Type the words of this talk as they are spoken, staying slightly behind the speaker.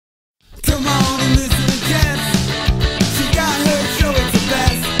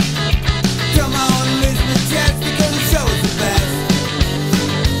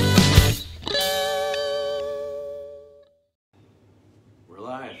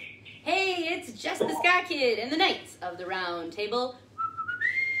Hey, it's Jess the Ska Kid and the Knights of the Round Table.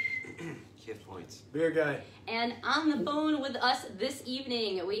 Gift points. Beer guy. And on the phone with us this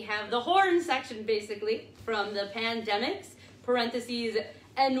evening, we have the horn section, basically, from the Pandemics, parentheses,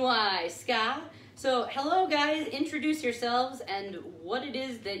 NY Ska. So, hello guys, introduce yourselves and what it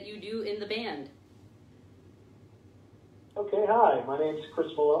is that you do in the band. Okay, hi, my name's Chris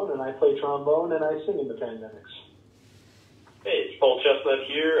Malone and I play trombone and I sing in the Pandemics. Hey, it's Paul Chestnut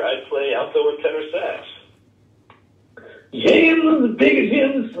here. I play alto and tenor sax. James the biggest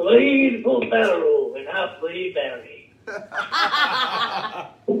Jim Slade full barrel and I play Barry.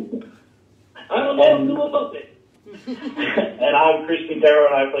 I'm also a puppet. And I'm Chris Quintero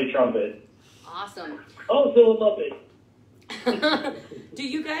and I play trumpet. Awesome. Also a puppet. Do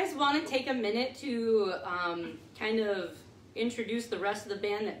you guys want to take a minute to kind of introduce the rest of the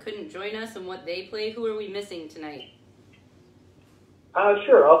band that couldn't join us and what they play? Who are we missing tonight?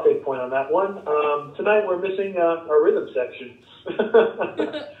 Sure, I'll take point on that one. Tonight we're missing our rhythm section.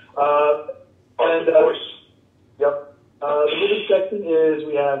 Of course. Yep. The rhythm section is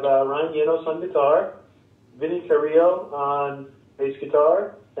we have Ryan Llanos on guitar, Vinny Carrillo on bass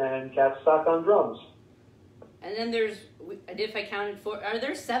guitar, and Kat Stock on drums. And then there's, if I counted four, are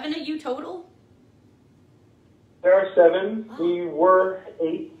there 7 of you total? There are 7. Oh. We were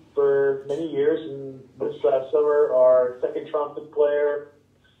 8 for many years, and this summer our second trumpet player,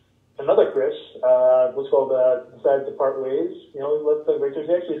 another Chris, decided to part ways. You know, we let the Richards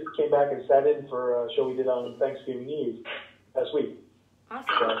actually came back and sat in for a show we did on Thanksgiving Eve last week. Awesome.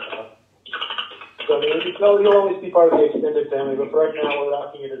 So I mean, he'll always be part of the extended family, but for right now we're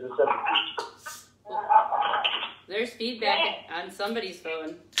rocking it as a 7. There's feedback on somebody's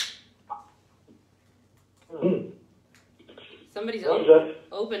phone. Somebody's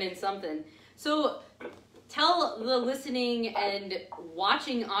opening something. So tell the listening and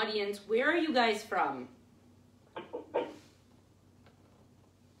watching audience, where are you guys from?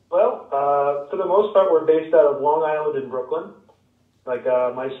 Well, for the most part, we're based out of Long Island and Brooklyn. Like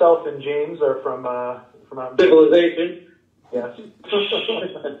myself and James are from out in Civilization. Yes.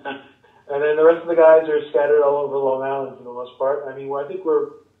 And then the rest of the guys are scattered all over Long Island for the most part. I mean, I think we're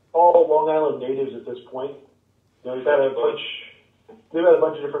all Long Island natives at this point. You know, we've had a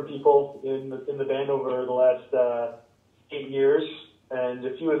bunch of different people in the band over the last 8 years, and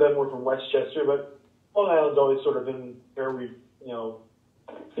a few of them were from Westchester, but Long Island's always sort of been where we,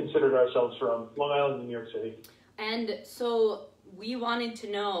 considered ourselves from. Long Island and New York City. And so we wanted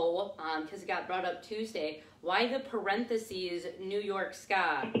to know, because it got brought up Tuesday, why the parentheses New York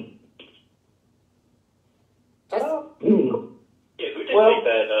Ska? Yeah, who did make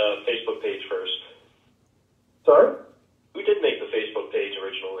that Facebook page first? Sorry? Who did make the Facebook page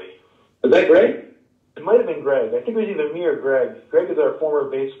originally? Is that Greg? It might have been Greg. I think it was either me or Greg. Greg is our former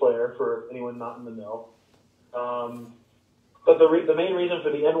bass player, for anyone not in the know. But the main reason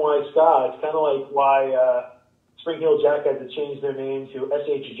for the NY Ska, it's kind of like why Spring Heel Jack had to change their name to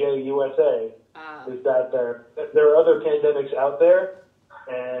SHJ USA, is that there are other pandemics out there,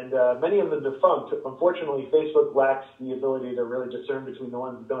 and many of them defunct. Unfortunately, Facebook lacks the ability to really discern between the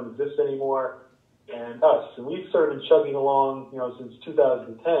ones that don't exist anymore and us. And we've sort of been chugging along, since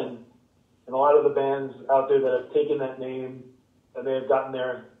 2010. And a lot of the bands out there that have taken that name, and they have gotten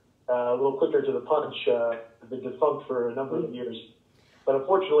there a little quicker to the punch, have been defunct for a number of years. But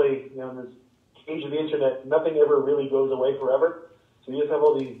unfortunately, in this age of the internet, nothing ever really goes away forever. So you just have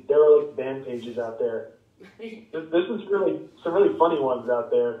all these derelict band pages out there. There's some really funny ones out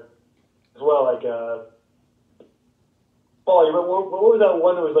there as well. Like, Paul, you remember, what was that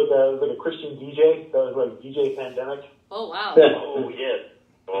one that was like a Christian DJ? That was like DJ Pandemic. Oh wow! Oh yeah.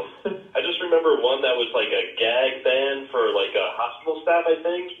 Well, I just remember one that was like a gag band for like a hospital staff. I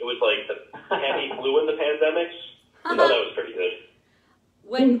think it was like the Tammy flu in the Pandemics. I thought that was pretty good.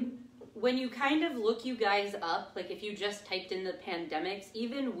 When you kind of look you guys up, like if you just typed in the Pandemics,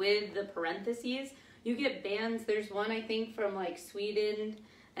 even with the parentheses, you get bands. There's one I think from like Sweden,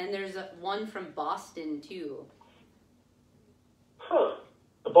 and there's one from Boston too. Huh.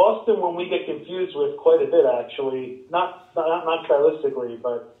 The Boston one we get confused with quite a bit, actually. Not stylistically,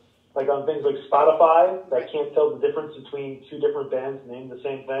 but like on things like Spotify, that can't tell the difference between two different bands named the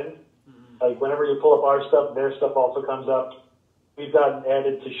same thing. Like whenever you pull up our stuff, their stuff also comes up. We've gotten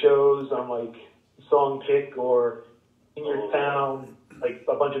added to shows on like Song Kick or In Your Town, like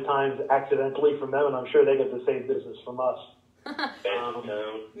a bunch of times accidentally from them, and I'm sure they get the same business from us.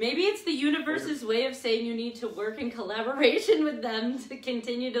 Maybe it's the universe's way of saying you need to work in collaboration with them to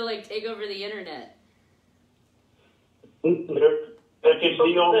continue to like take over the internet. There can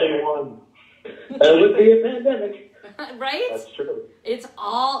be only one. That would be a pandemic. Right? That's true. It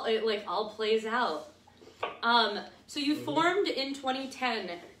all plays out. So you formed in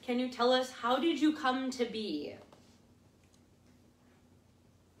 2010. Can you tell us, how did you come to be?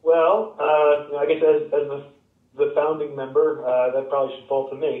 Well, I guess as the founding member, that probably should fall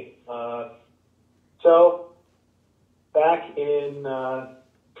to me. So back in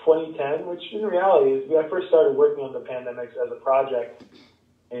 2010, which in reality is, I first started working on the Pandemics as a project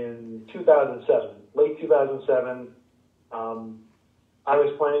in 2007, late 2007. I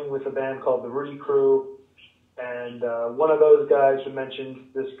was playing with a band called the Rudy Crew, and one of those guys who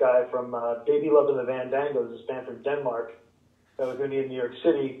mentioned, this guy from Baby Love and the Van Dangos, this band from Denmark that was going to be in New York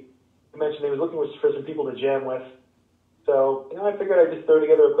City. He mentioned he was looking for some people to jam with. So, I figured I'd just throw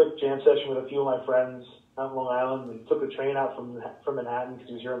together a quick jam session with a few of my friends out in Long Island. We took the train out from Manhattan because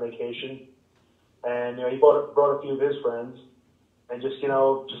he was here on vacation. And, he brought a few of his friends. And just threw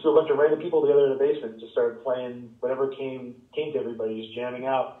a bunch of random people together in the basement and just started playing whatever came to everybody, just jamming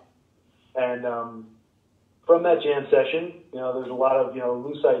out. And from that jam session, there's a lot of,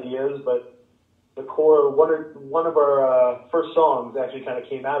 loose ideas, but the core, one of our first songs actually kind of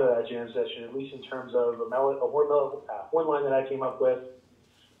came out of that jam session, at least in terms of a horn line that I came up with,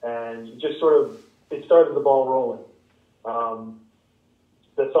 and just it started the ball rolling.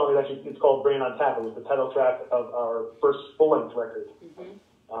 That song it's called Brain on Tap. It was the title track of our first full-length record.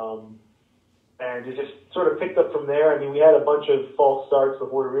 Mm-hmm. And it just sort of picked up from there. I mean, we had a bunch of false starts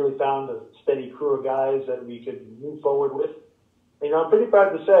before we really found a steady crew of guys that we could move forward with. I'm pretty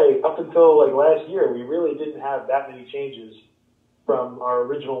proud to say, up until last year, we really didn't have that many changes from our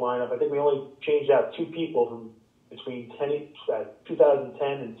original lineup. I think we only changed out 2 people from between 2010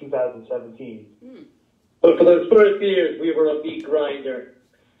 and 2017. Mm. But for those first years, we were a beat grinder.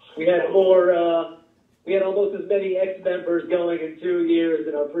 We had we had almost as many ex-members going in 2 years,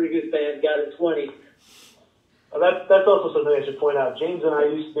 and our previous band got to 20. That's also something I should point out. James and I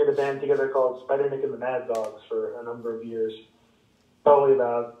used to be in a band together called Spider Nick and the Mad Dogs for a number of years. Probably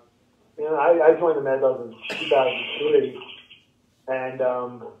about, I joined the Mad Dogs in 2003. And,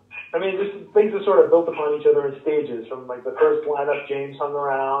 just things that sort of built upon each other in stages. From, the first lineup, James hung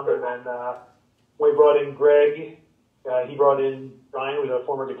around, and then we brought in Greg. He brought in Ryan, who was a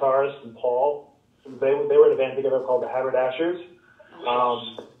former guitarist, and Paul. They were in a band together called the Haberdashers.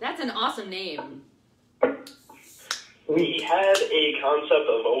 That's an awesome name. We had a concept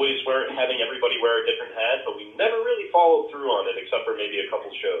of always having everybody wear a different hat, but we never really followed through on it, except for maybe a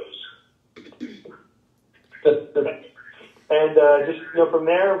couple shows. And from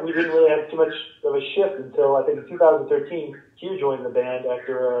there, we didn't really have too much of a shift until I think in 2013, Hugh joined the band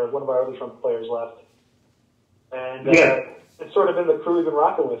after one of our other trumpet players left. And it's sort of been the crew we've been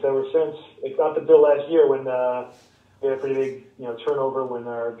rocking with ever since. It's not until last year when we had a pretty big turnover when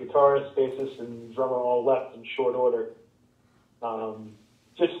our guitarist, bassist, and drummer all left in short order.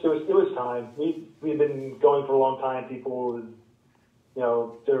 It was time. We've been going for a long time. People,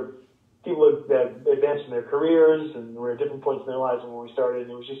 people that advanced in their careers and were at different points in their lives when we started.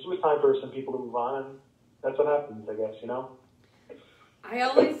 And it was time for some people to move on, and that's what happens, I guess. I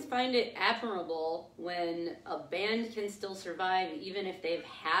always find it admirable when a band can still survive even if they've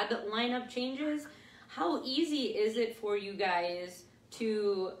had lineup changes. How easy is it for you guys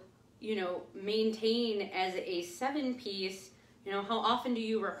to, maintain as a 7-piece? How often do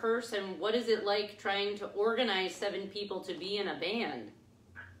you rehearse, and what is it like trying to organize 7 people to be in a band?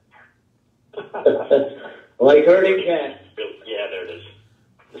 Like herding cats. Yeah, there it is.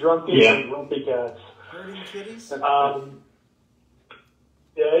 Grumpy cats. Herding kitties?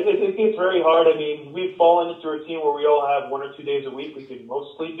 It gets very hard. I mean, we've fallen into a routine where we all have 1 or 2 days a week we could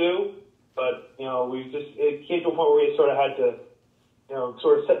mostly do, but, it came to a point where we sort of had to,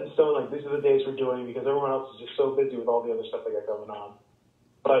 sort of set in stone, these are the days we're doing, because everyone else is just so busy with all the other stuff they got going on.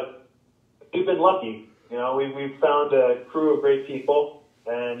 But we've been lucky. We've found a crew of great people,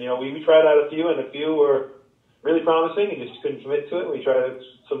 and, we tried out a few, and a few were really promising and just couldn't commit to it. We tried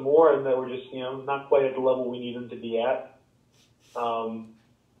some more, and they were just, not quite at the level we need them to be at.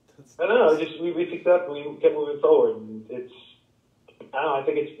 I don't know, we picked up and we kept moving forward, and I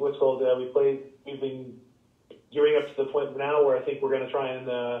think it's what's called, we've been gearing up to the point now where I think we're going to try and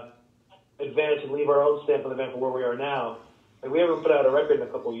advance and leave our own stamp on the band for where we are now. We haven't put out a record in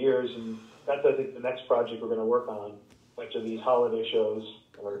a couple of years, and that's, I think, the next project we're going to work on, after these holiday shows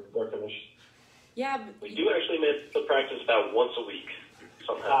are finished. Yeah. We do actually make the practice about once a week,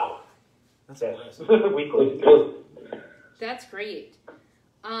 somehow. That's Weekly. That's great.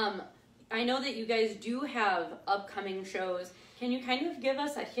 I know that you guys do have upcoming shows. Can you kind of give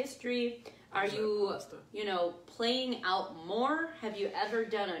us a history Are you, playing out more? Have you ever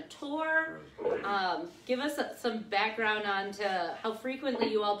done a tour? Give us some background on to how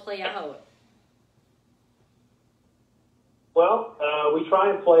frequently you all play out. Well, we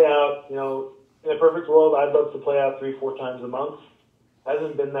try and play out, in a perfect world, I'd love to play out 3-4 times a month.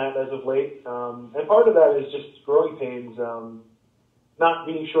 Hasn't been that as of late. And part of that is just growing pains, not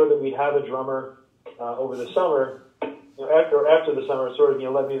being sure that we have a drummer over the summer. After the summer, sort of,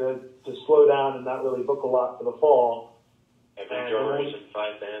 led me to slow down and not really book a lot for the fall. Every drummer's in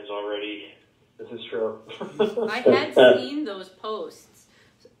 5 bands already. This is true. I had seen those posts.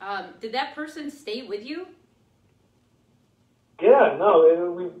 Did that person stay with you? Yeah,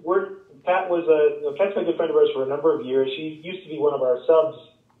 no, Pat was Pat's been a good friend of ours for a number of years. She used to be one of our subs,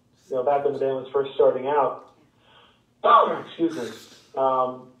 back when the band was first starting out. Excuse me.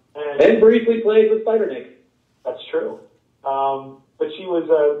 And briefly played with Spider-Nick. That's true. But she was,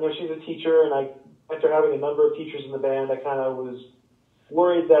 she's a teacher, and after having a number of teachers in the band, I kind of was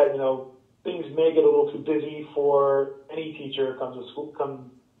worried that, things may get a little too busy for any teacher when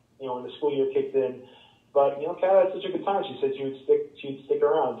the school year kicked in. But, Kat had such a good time. She said she'd stick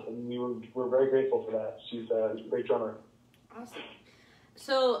around, and we're very grateful for that. She's a great drummer. Awesome.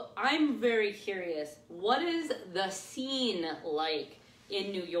 So I'm very curious, what is the scene like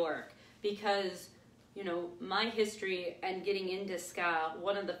in New York? Because, my history and getting into ska,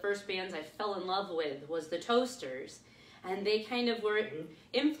 one of the first bands I fell in love with was the Toasters. And they kind of were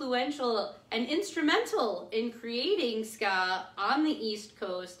influential and instrumental in creating ska on the East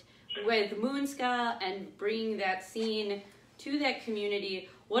Coast with Moon Ska and bringing that scene to that community.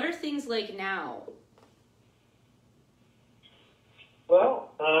 What are things like now?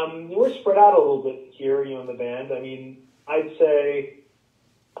 Well, we're spread out a little bit here, in the band. I mean, I'd say,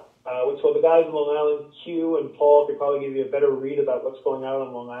 so the guys in Long Island, Q and Paul, could probably give you a better read about what's going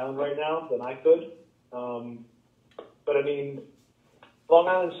on Long Island right now than I could. But I mean, Long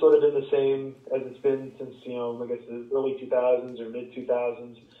Island's sort of been the same as it's been since, I guess the early 2000s or mid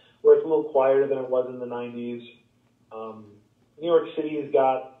 2000s, where it's a little quieter than it was in the 90s. New York City's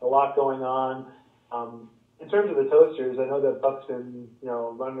got a lot going on. In terms of the Toasters, I know that Buck's been,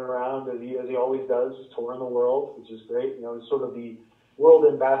 running around as he always does, touring the world, which is great. He's sort of the world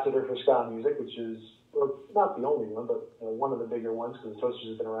ambassador for ska music, which is not the only one, but one of the bigger ones, because the Toasters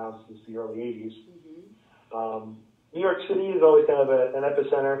have been around since the early 80s. Mm-hmm. New York City is always kind of an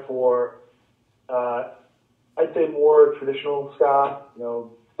epicenter for, I'd say, more traditional ska,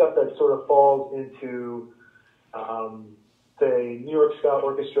 stuff that sort of falls into, say, New York Ska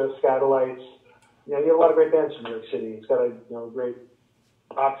Orchestra, Scatolites. You have a lot of great bands from New York City. It's got a great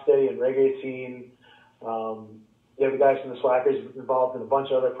rocksteady and reggae scene. You have the guys from the Slackers involved in a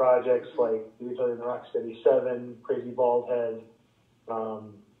bunch of other projects like the Rocksteady 7, Crazy Bald Head,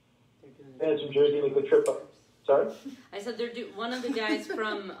 bands from Jersey make the trip up. Sorry? I said one of the guys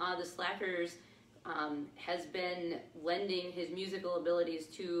from the Slackers has been lending his musical abilities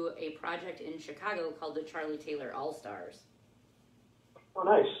to a project in Chicago called the Charlie Taylor All-Stars. Oh,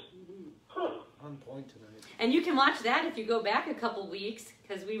 nice. Mm-hmm. Huh. On point tonight. And you can watch that if you go back a couple weeks,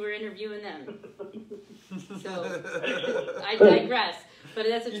 because we were interviewing them. So, I digress. But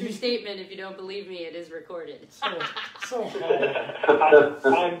that's a true statement. If you don't believe me, it is recorded. So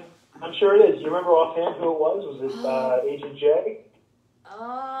I'm sure it is. Do you remember offhand who it was? Was it Agent J?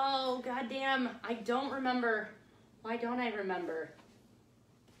 Oh, goddamn. I don't remember. Why don't I remember?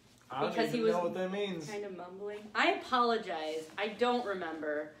 Because he was know what that means. Kind of mumbling. I apologize. I don't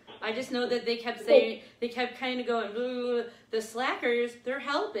remember. I just know that they kept saying, they kept kind of going, ooh, the Slackers, they're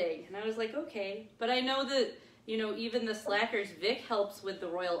helping. And I was like, okay. But I know that, even the Slackers, Vic helps with the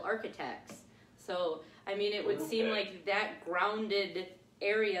Royal Architects. So, I mean, it would seem like that grounded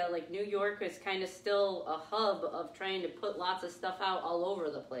area, like New York, is kind of still a hub of trying to put lots of stuff out all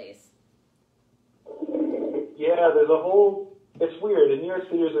over the place. Yeah, it's weird. In New York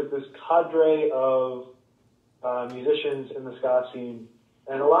City, there's like this cadre of musicians in the ska scene.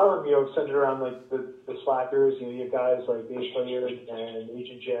 And a lot of them, centered around like the Slackers. You have guys like Dave Hilliard and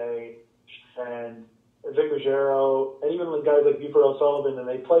Agent J and Vic Ruggiero, and even guys like Buford O'Sullivan, and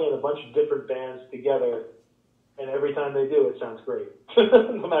they play in a bunch of different bands together. And every time they do, it sounds great.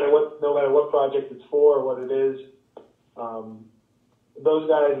 no matter what project it's for or what it is. Those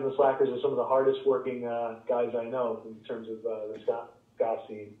guys and the Slackers are some of the hardest working guys I know in terms of the ska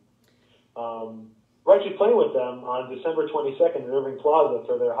scene. We're actually playing with them on December 22nd at Irving Plaza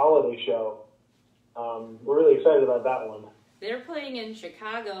for their holiday show. We're really excited about that one. They're playing in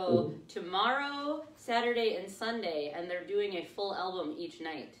Chicago tomorrow, Saturday, and Sunday, and they're doing a full album each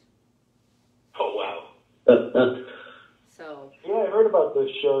night. Oh, wow. So. Yeah, I heard about those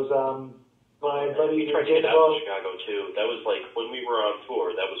shows. My buddy we tried to get out to Chicago too. That was like when we were on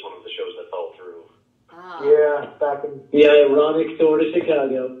tour. That was one of the shows that fell through. Ah. Yeah, back in the ironic tour to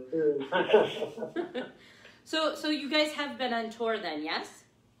Chicago. So you guys have been on tour then, yes?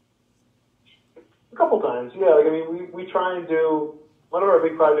 a couple times. Yeah, like I mean, we try and do one of our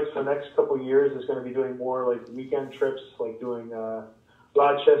big projects for the next couple of years is going to be doing more like weekend trips, like doing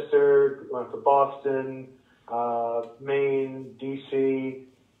Rochester, going to Boston, Maine, DC.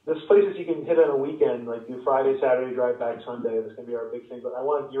 There's places you can hit on a weekend, like do Friday, Saturday, drive back Sunday. That's going to be our big thing. But I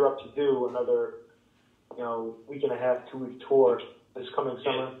want Europe to do another, week and a half, 2-week tour this coming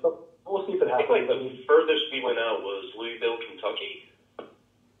summer. But we'll see if it happens. I think like the furthest we went out was Louisville, Kentucky.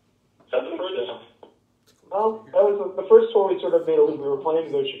 Is that the furthest? Well, that was the first tour we sort of made. We were planning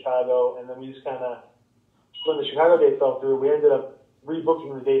to go to Chicago, and then we just kind of, when the Chicago date fell through, we ended up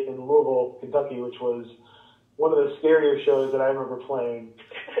rebooking the date in Louisville, Kentucky, which was one of the scarier shows that I remember playing.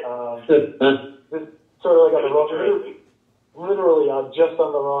 Just sort of like on the wrong, literally just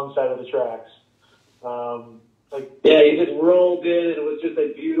on the wrong side of the tracks. Yeah, you just rolled in, and it was just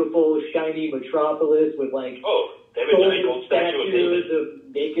a beautiful, shiny metropolis with like gold statues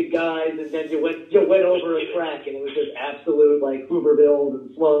of naked guys, and then you went over a track, and it was just absolute like Hooverville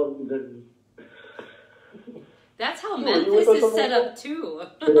and slums and. That's how Memphis is set up too.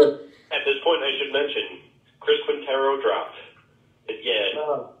 At this point, I should mention Chris Quintero dropped.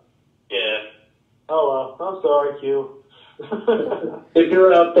 Yeah. Oh well, I'm sorry, Q. If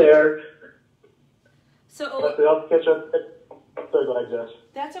you're up there. So I'll catch up. Sorry, go ahead, Jess.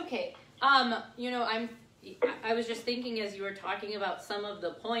 That's okay. I was just thinking as you were talking about some of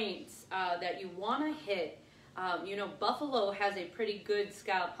the points that you want to hit. Buffalo has a pretty good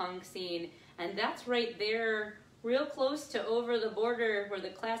Ska-Punk scene, and that's right there, real close to over the border where the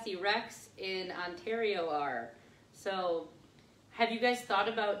Classy Recs in Ontario are. So, have you guys thought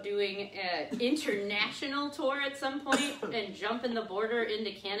about doing an international tour at some point and jumping the border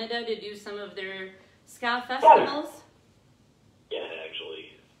into Canada to do some of their ska festivals? Yeah,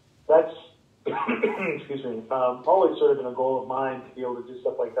 actually. That's excuse me. Always sort of been a goal of mine to be able to do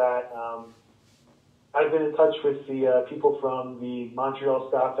stuff like that. I've been in touch with the people from the Montreal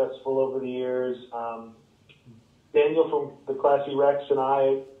Ska Festival over the years. Daniel from the Classy Recs and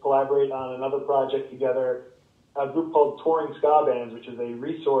I collaborate on another project together, a group called Touring Ska Bands, which is a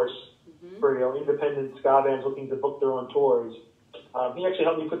resource for independent ska bands looking to book their own tours. He actually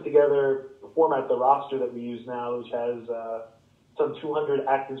helped me put together the format, the roster that we use now, which has some 200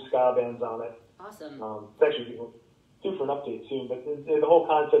 active ska bands on it. Awesome. It's actually due for an update soon, but the whole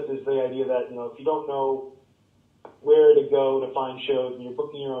concept is the idea that, if you don't know where to go to find shows and you're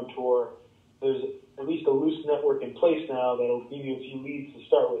booking your own tour, there's at least a loose network in place now that'll give you a few leads to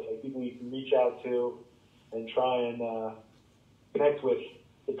start with, like people you can reach out to and try and connect with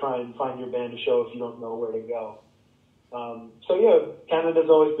to try and find your band a show if you don't know where to go. Canada's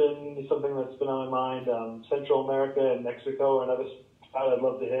always been something that's been on my mind. Central America and Mexico are another spot I'd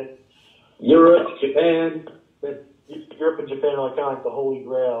love to hit. Europe, Japan. Europe and Japan are kind of like the holy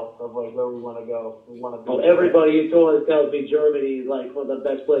grail of like where we want to go. Well, everybody who always tells me Germany is like one of the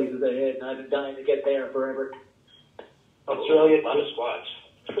best places to hit, and I've been dying to get there forever. Australia, a lot of spots.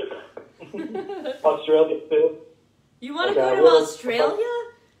 Australia too. You want to go to Australia?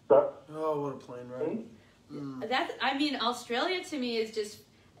 Oh, what a plane ride! Australia to me is just,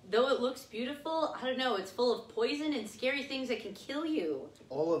 though it looks beautiful, I don't know, it's full of poison and scary things that can kill you.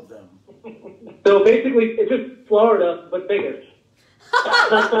 All of them. So basically, it's just Florida, but bigger.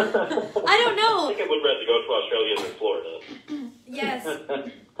 I don't know. I think I would rather go to Australia than Florida. Yes.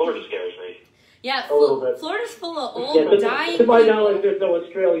 Florida scares me. Yeah, a little bit. Florida's full of old, dying To my people. knowledge, there's no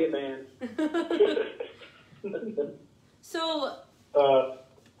Australian man. So,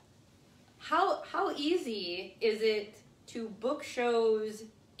 how easy is it to book shows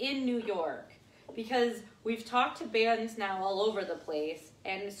in New York? Because we've talked to bands now all over the place,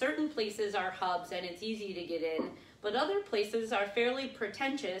 and certain places are hubs and it's easy to get in, but other places are fairly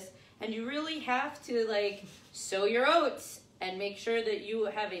pretentious, and you really have to sow your oats and make sure that you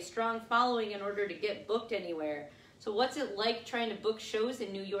have a strong following in order to get booked anywhere. So what's it like trying to book shows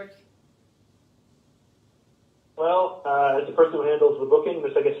in New York? Well, as the person who handles the booking,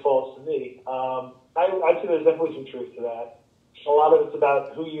 this I guess falls to me. I'd say there's definitely some truth to that. A lot of it's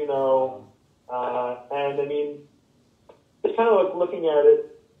about who you know, and I mean, it's kind of like looking at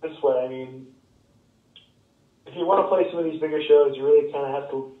it this way. I mean, if you want to play some of these bigger shows, you really kind of have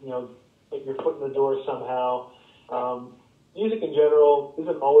to, get your foot in the door somehow. Music in general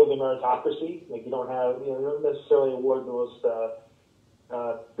isn't always a meritocracy. Like you don't necessarily award the most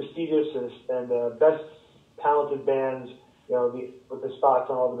prestigious and best talented bands with the spots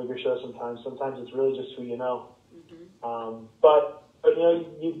on all the bigger shows sometimes it's really just who you know. But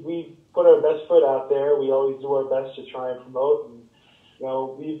we put our best foot out there. We always do our best to try and promote. And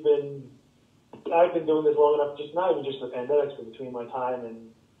I've been doing this long enough, just not even just the pandemic, but between my time and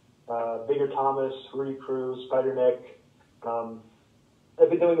Bigger Thomas, Rudy Cruz, Spider Nick. I've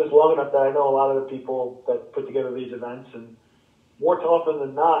been doing this long enough that I know a lot of the people that put together these events, and more often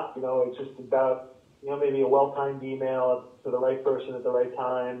than not, it's just about maybe a well-timed email to the right person at the right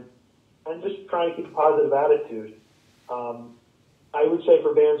time, and just trying to keep a positive attitude. I would say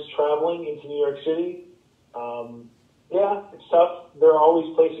for bands traveling into New York City, yeah, it's tough. There are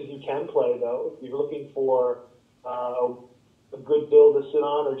always places you can play, though. If you're looking for a good bill to sit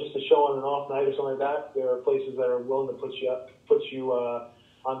on, or just a show on an off night or something like that, there are places that are willing to put you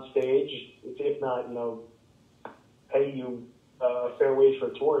on stage. If not, pay you a fair wage for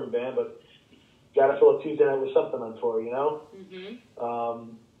a touring band, but you got to fill a Tuesday night with something on tour,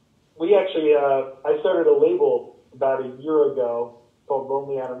 We actually, I started a label about a year ago called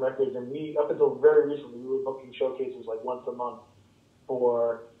Lonely Adam Records, and we, up until very recently, we were booking showcases like once a month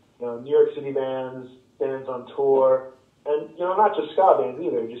for, New York City bands on tour, and, not just ska bands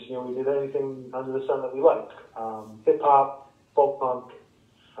either, just, we did anything under the sun that we liked. Hip-hop, folk punk,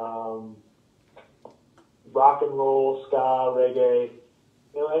 rock and roll, ska, reggae,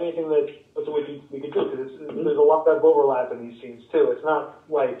 anything that's what we could do, because there's a lot of overlap in these scenes, too. It's not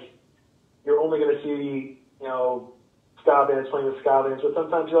like you're only going to see, ska bands playing with ska bands, but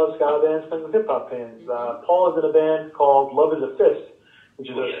sometimes you'll have ska bands playing with hip-hop bands. Paul is in a band called Love is a Fist, which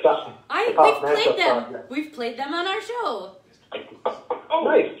is a ska hip-hop mashup project. We've played them on our show. Oh,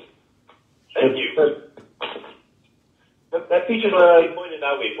 nice. Thank you. That features you pointed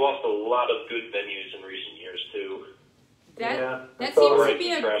out we've lost a lot of good venues in recent years, too. That seems to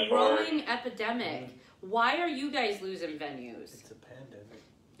be a growing epidemic. Why are you guys losing venues?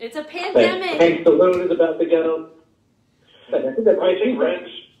 It's a pandemic. Hank Saloon is about to go. I think rent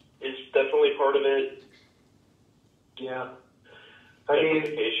is definitely part of it. Yeah. I mean,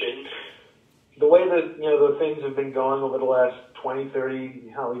 Gentrification. The way that, the things have been going over the last 20, 30,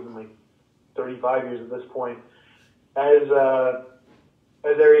 even like 35 years at this point, as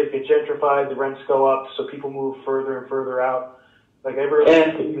areas get gentrified, the rents go up, so people move further and further out. Like everyone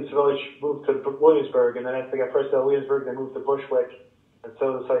in this village moved to Williamsburg, and then as they got priced out of Williamsburg, they moved to Bushwick, and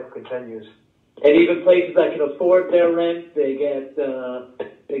so the cycle continues. And even places that can afford their rent, they get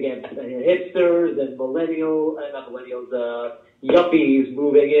hipsters and yuppies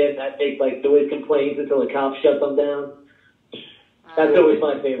moving in that make like noise complaints until the cops shut them down. That's always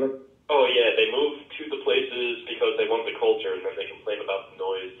my favorite. Oh yeah, they move to the places because they want the culture, and then they complain about the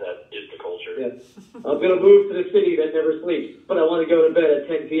noise that is the culture. Yeah. I'm gonna move to the city that never sleeps, but I want to go to bed at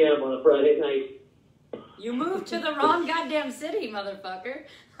 10 p.m. on a Friday night. You moved to the wrong goddamn city, motherfucker.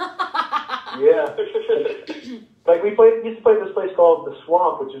 Yeah. Like we used to play this place called The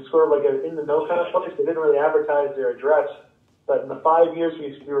Swamp, which is sort of like an in the know kind of place. They didn't really advertise their address, but in the 5 years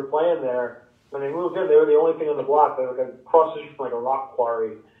we were playing there, when they moved in, they were the only thing on the block. They were like across the street from like a rock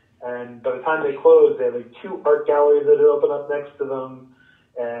quarry. And by the time they closed, they had like 2 art galleries that had opened up next to them,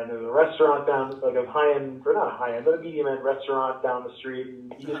 and there was a restaurant down, like a high-end, or not a high-end, but a medium-end restaurant down the street.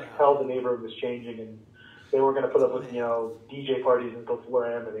 And you just tell the neighborhood was changing, and they weren't going to put up with, DJ parties until 4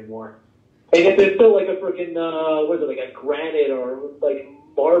 a.m. anymore. And if there's still like a freaking, like a granite or like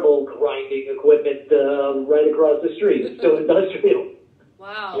marble grinding equipment right across the street. It's still industrial.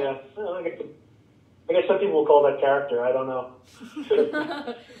 Wow. Yeah. Well, I guess some people will call that character. I don't know.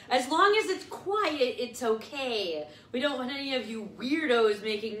 As long as it's quiet, it's okay. We don't want any of you weirdos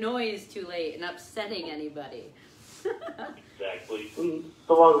making noise too late and upsetting anybody. Exactly.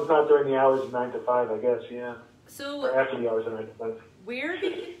 So long as it's not during the hours of 9 to 5, I guess, yeah. So, or after the hours of 9 to 5. Where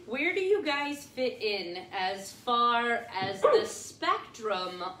do you guys fit in as far as the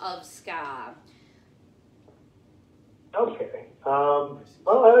spectrum of ska? Okay. Well,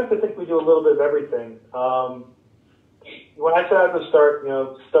 I like to think we do a little bit of everything. When I set out to start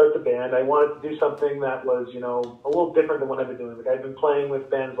the band, I wanted to do something that was, a little different than what I've been doing. Like I've been playing with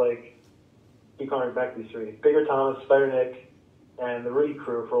bands like, keep calling back these 3, Bigger Thomas, Spider Nick, and the Rudy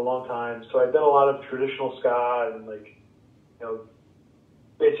Crew for a long time. So I've done a lot of traditional ska and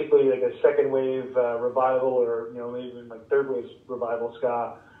basically like a second wave revival, or maybe even like third wave revival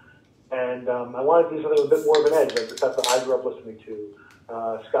ska. And I wanted to do something with a bit more of an edge, like the stuff that I grew up listening to,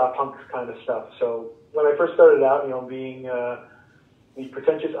 Ska-Punk kind of stuff. So when I first started out, being the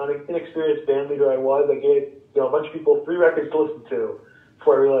pretentious, inexperienced band leader I was, I gave a bunch of people 3 records to listen to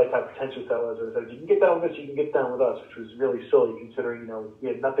before I realized how pretentious that was. I said, you can get down with this, you can get down with us, which was really silly considering, we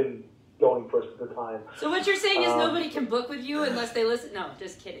had nothing going for us at the time. So what you're saying is nobody can book with you unless they listen? No,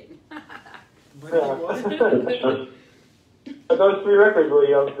 just kidding. Those three records were,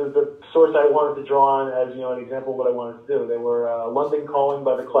 the source I wanted to draw on as, an example of what I wanted to do. They were London Calling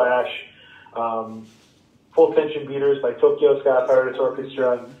by The Clash, Full Tension Beaters by Tokyo Ska Pirates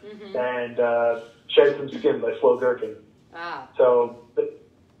Orchestra, and Shed Some Skin by Slow Gherkin. Ah. So,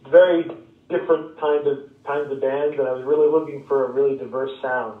 very different kinds of bands, and I was really looking for a really diverse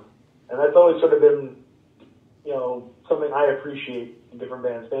sound. And that's always sort of been, something I appreciate in different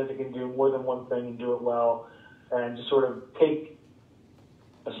bands. Bands that can do more than one thing and do it well, and just sort of take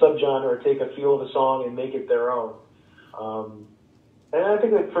a subgenre or take a feel of a song and make it their own. And I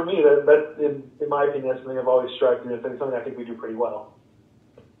think that for me, that in my opinion, that's something I've always strived to do, and something I think we do pretty well.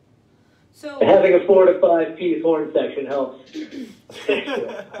 So having a 4 to 5 piece horn section helps.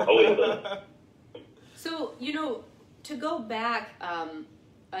 Always does. So, to go back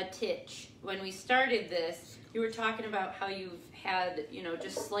a titch, when we started this, you were talking about how you've had,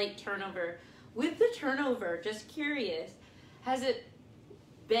 just slight turnover. With the turnover, just curious, has it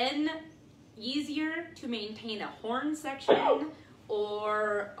been easier to maintain a horn section,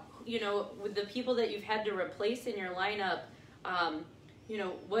 or, with the people that you've had to replace in your lineup,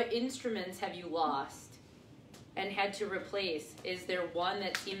 what instruments have you lost and had to replace? Is there one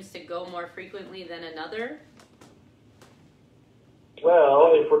that seems to go more frequently than another?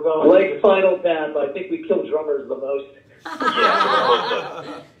 Well, if we're going... Like Final Path, I think we kill drummers the most.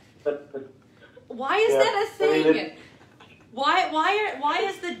 Why is that a thing? Why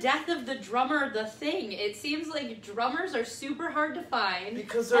is the death of the drummer the thing? It seems like drummers are super hard to find,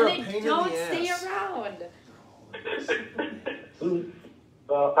 because they're and a pain they don't in the stay ass. around.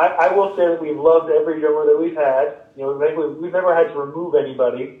 I will say that we've loved every drummer that we've had. We've never had to remove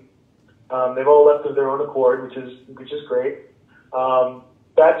anybody. They've all left of their own accord, which is great.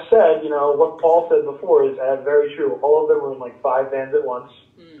 That said, what Paul said before is very true. All of them were in like 5 bands at once.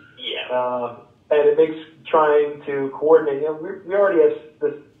 Yeah. And it makes trying to coordinate. We already have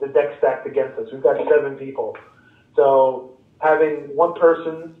the deck stacked against us. We've got 7 people. So having one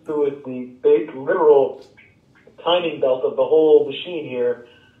person who is the literal timing belt of the whole machine here,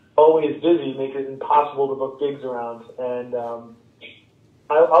 always busy, makes it impossible to book gigs around. And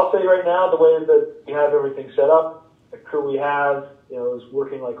I'll say right now, the way that we have everything set up, the crew we have, is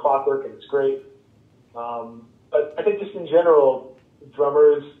working like clockwork, and it's great. But I think just in general,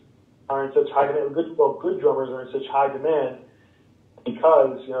 drummers are in such high demand. Good drummers are in such high demand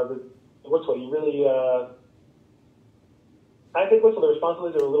because you really. I think the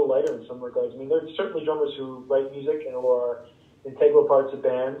responsibilities are a little lighter in some regards. I mean, there are certainly drummers who write music and who are integral parts of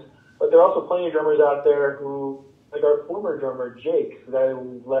bands, but there are also plenty of drummers out there who, like our former drummer Jake, the guy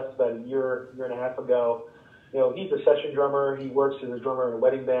who left about a year and a half ago. He's a session drummer. He works as a drummer in a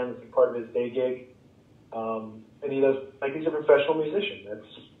wedding band. It's part of his day gig, and he does he's a professional musician.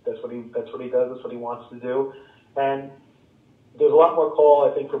 That's what he does. That's what he wants to do, and there's a lot more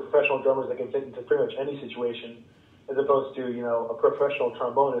call, I think, for professional drummers that can fit into pretty much any situation, as opposed to a professional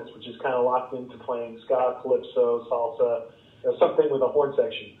trombonist, which is kind of locked into playing ska, calypso, salsa, something with a horn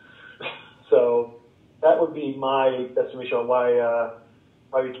section. So that would be my estimation on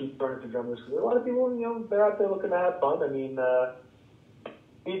why we keep turning to drummers. Because a lot of people, they're out there looking to have fun. I mean,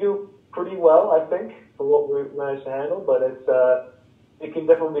 we do pretty well, I think, for what we managed to handle, but it can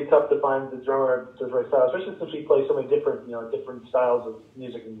definitely be tough to find the drummer to the right style, especially since we play so many different styles of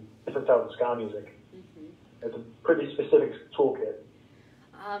music and different styles of ska music. It's a pretty specific toolkit.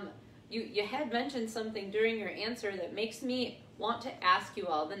 You had mentioned something during your answer that makes me want to ask you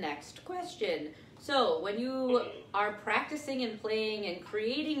all the next question. So, when you are practicing and playing and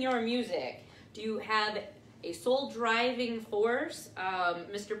creating your music, do you have a sole driving force,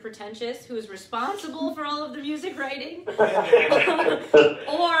 Mr. Pretentious, who is responsible for all of the music writing?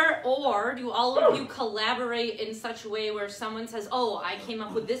 or do all of you collaborate in such a way where someone says, oh, I came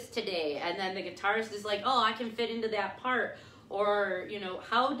up with this today, and then the guitarist is like, oh, I can fit into that part? Or,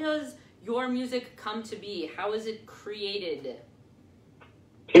 how does your music come to be? How is it created?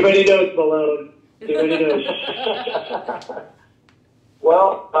 Too many notes, Malone. Too many notes.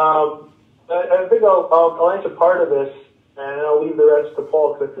 Well, I think I'll answer part of this, and I'll leave the rest to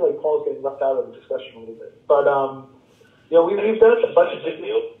Paul, because I feel like Paul's getting left out of the discussion a little bit. But we've done this a bunch of different.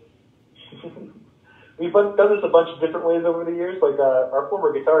 We've done this a bunch of different ways over the years. Like our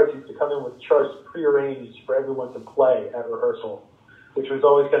former guitarist used to come in with charts prearranged for everyone to play at rehearsal, which was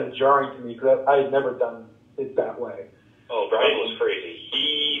always kind of jarring to me because I had never done it that way. Oh, Brian was crazy.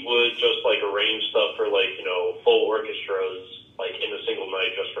 He would just arrange stuff for full orchestras in a single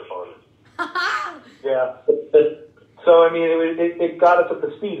night just for fun. Yeah. So, I mean, it got us up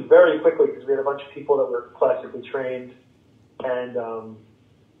to speed very quickly because we had a bunch of people that were classically trained, and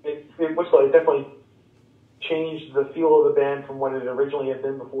it definitely changed the feel of the band from what it originally had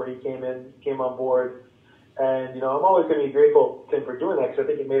been before he came on board. And, you know, I'm always going to be grateful to him for doing that because I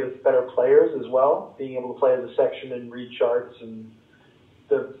think it made us better players as well, being able to play as a section and read charts. And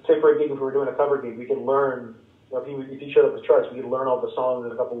say for a gig, if we were doing a cover gig, we could learn, you know, if he showed up with charts, we could learn all the songs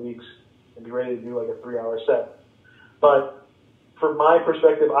in a couple of weeks and be ready to do like a 3-hour set. But from my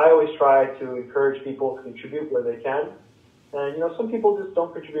perspective, I always try to encourage people to contribute where they can. And, you know, some people just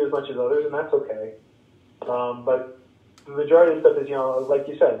don't contribute as much as others, and that's okay. But the majority of the stuff is, you know, like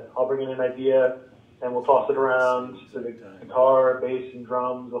you said, I'll bring in an idea and we'll toss it around to the guitar, bass, and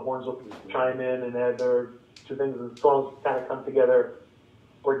drums. The horns will chime in and add their two things, and the songs kind of come together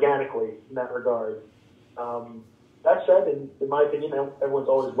organically in that regard. That said, in my opinion, everyone's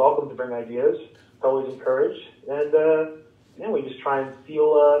always welcome to bring ideas. It's always encouraged. And, we just try and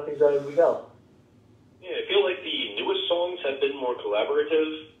feel things out as we go. Yeah, I feel like the newest songs have been more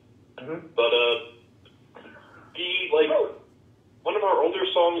collaborative. Mm-hmm. But, one of our older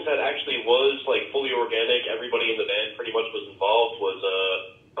songs that actually was, fully organic, everybody in the band pretty much was involved, was,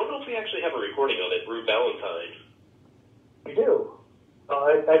 I don't know if we actually have a recording of it, Rude Valentine. We do.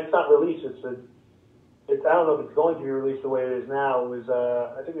 It's not released. I don't know if it's going to be released the way it is now. It was,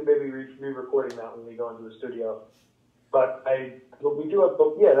 I think we may be re-recording that when we go into the studio. But we do have,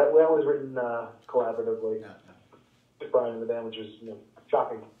 that was written collaboratively with Brian and the band, which is, you know,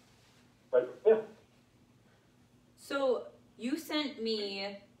 shocking. But, yeah. So you sent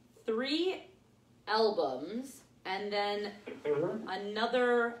me 3 albums and then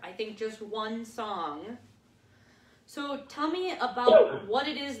another, I think just 1 song. So tell me about what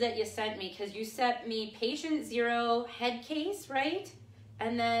it is that you sent me, because you sent me Patient Zero, Head Case, right?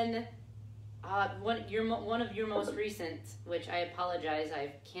 And then one of your most recent, which I apologize,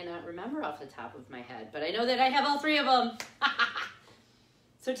 I cannot remember off the top of my head, but I know that I have all 3 of them.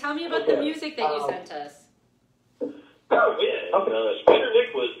 So tell me about the music that you sent us. Oh, yeah. Spider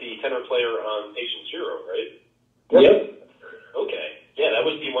Nick was the tenor player on Patient Zero, right? Yep. Okay. Yeah, that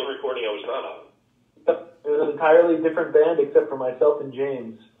was the one recording I was not on. It was an entirely different band except for myself and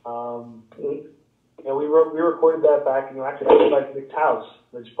James. We recorded that back in actually at Nick's house.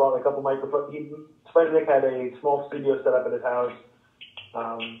 They just brought a couple microphones. Spider Nick had a small studio set up at his house,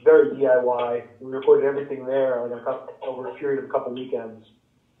 very DIY. We recorded everything there over a period of a couple weekends.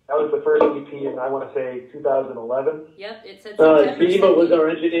 That was the first EP in, I want to say, 2011. Yep, it said Diva was our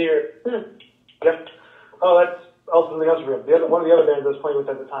engineer. Yep. Oh, that's also something else for him. One of the other bands I was playing with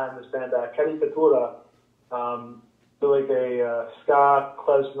at the time, this band, KOTRT, they're like a ska,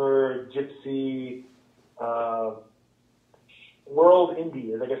 klezmer, gypsy, world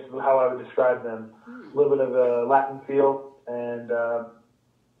indie, I guess is how I would describe them. A little bit of a Latin feel, and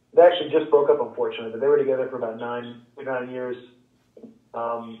they actually just broke up, unfortunately, but they were together for about 9 years.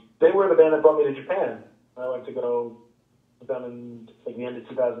 They were the band that brought me to Japan. I went to go down in the end of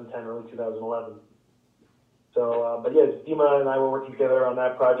 2010, early 2011. So, but yeah, Dima and I were working together on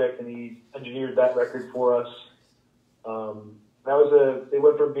that project, and he engineered that record for us. They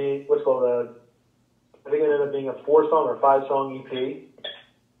went from being what's called I think it ended up being a 4-song or 5-song EP.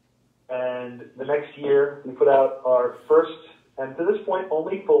 And the next year, we put out our first, and to this point,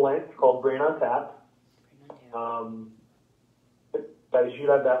 only full length, called Brain on Tap. You should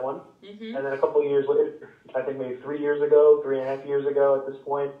have that one. Mm-hmm. And then a couple of years later, I think maybe 3.5 years ago at this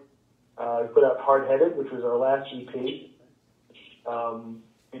point, we put out Hard Headed, which was our last EP.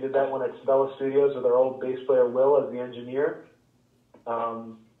 We did that one at Sabella Studios with our old bass player Will as the engineer.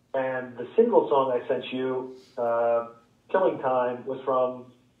 And the single song I sent you, Killing Time, was from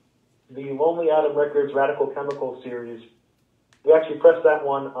the Lonely Atom Records Radical Chemical series. We actually pressed that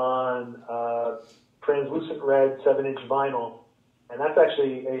one on translucent red 7-inch vinyl. And that's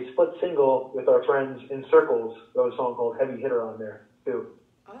actually a split single with our friends in Circles. There was a song called Heavy Hitter on there, too.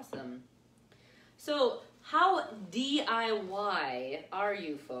 Awesome. So, how DIY are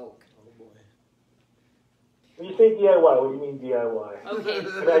you folk? Oh, boy. When you say DIY, what do you mean DIY? Okay. I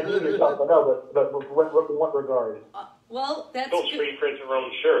mean, yourself, I know, but in what regard? Well, that's Don't screen print your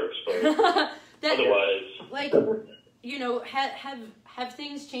own shirts, but otherwise... have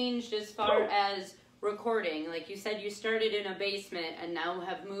things changed as far as recording? Like you said, you started in a basement and now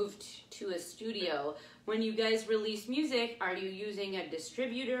have moved to a studio. When you guys release music, are you using a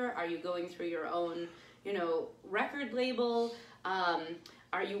distributor? Are you going through your own, record label?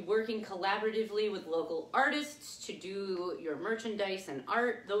 Are you working collaboratively with local artists to do your merchandise and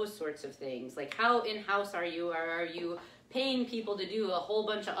art? Those sorts of things. Like, how in-house are you, or are you paying people to do a whole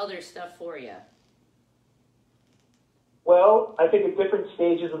bunch of other stuff for you? Well, I think at different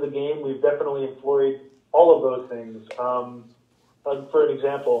stages of the game, we've definitely employed all of those things. For an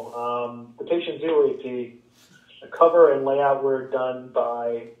example, the Patient Zero EP, the cover and layout were done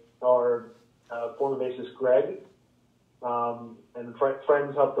by our former bassist Greg, and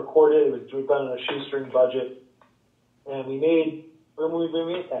friends helped record it. It was done on a shoestring budget, and when we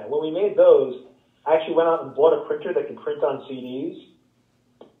made those, I actually went out and bought a printer that could print on CDs,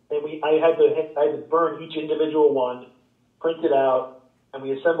 and I had to burn each individual one, print it out, and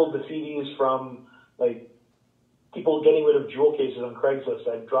we assembled the CDs from like people getting rid of jewel cases on Craigslist.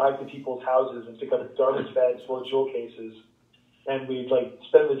 I'd drive to people's houses and pick up garbage bags full of jewel cases, and we'd like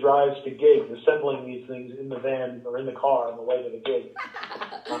spend the drives to gigs assembling these things in the van or in the car on the way to the gig.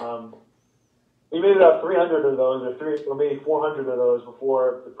 We made about 300 of those, or maybe 400 of those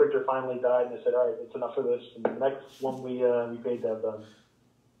before the printer finally died, and I said, all right, it's enough of this. And the next one we paid to have done.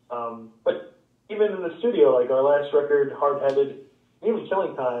 But even in the studio, like our last record, Hard-Headed, even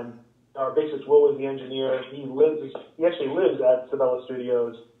Killing Time, our bassist Will was the engineer. He actually lives at Sabella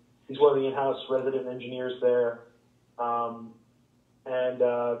Studios. He's one of the in-house resident engineers there. We've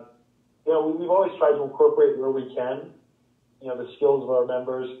always tried to incorporate where we can, the skills of our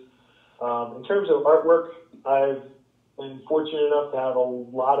members. In terms of artwork, I've been fortunate enough to have a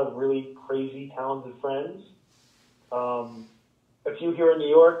lot of really crazy, talented friends. A few here in New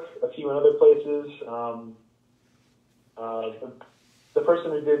York, a few in other places. The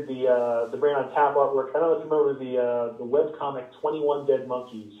person who did the Brain on Tap artwork, I don't know if you remember the webcomic 21 Dead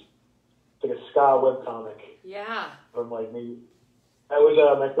Monkeys. It's like a ska webcomic. Yeah. From maybe that was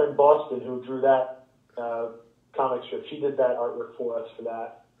my friend Boston who drew that comic strip. She did that artwork for us for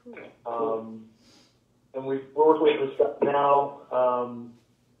that. Cool. And we're working with Scott now.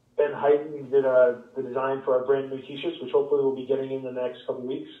 Ben Heighton did the design for our brand new T-shirts, which hopefully we'll be getting in the next couple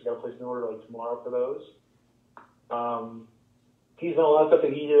weeks. We got to place an order tomorrow for those. He's done a lot of stuff,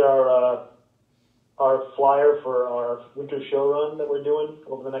 and he did our flyer for our winter show run that we're doing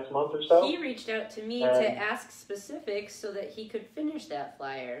over the next month or so. He reached out to me to ask specifics so that he could finish that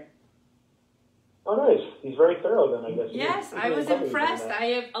flyer. Oh, nice. He's very thorough then, I guess. Yes, I was impressed. I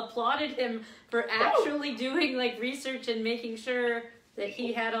have applauded him for actually doing research and making sure that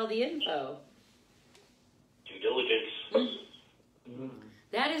he had all the info. Due diligence. Mm-hmm.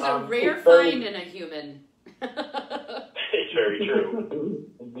 That is a rare find in a human. It's very true.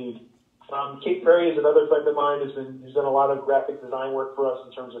 Indeed. Kate Perry is another friend of mine who's done a lot of graphic design work for us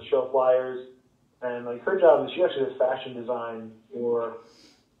in terms of show flyers. And her job is she actually does fashion design for,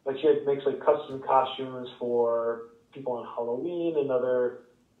 she makes custom costumes for people on Halloween and other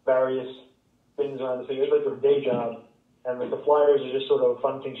various things around the city. It's her day job. And the flyers are just sort of a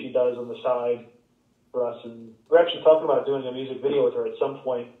fun thing she does on the side for us. And we're actually talking about doing a music video with her at some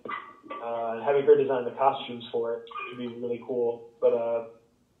point, and having her design the costumes for it would be really cool. But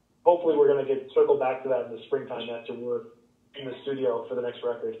hopefully we're going to circle back to that in the springtime after we're in the studio for the next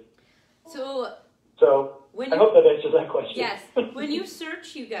record. So I hope that answers that question. Yes. When you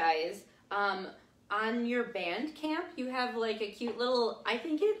search, you guys, on your Bandcamp, you have a cute little, I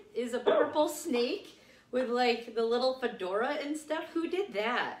think it is a purple snake with the little fedora and stuff. Who did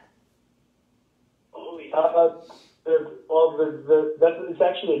that? Oh, yeah. It's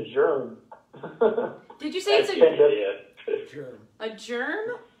actually a germ. Did you say it's a germ? A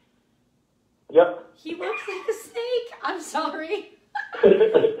germ? Yep. He looks like a snake. I'm sorry.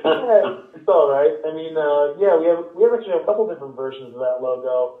 It's all right. I mean, we have actually a couple different versions of that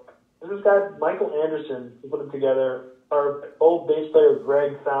logo. There's this guy, Michael Anderson, who put it together. Our old bass player,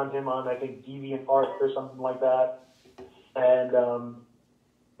 Greg, found him on, I think, DeviantArt or something like that. And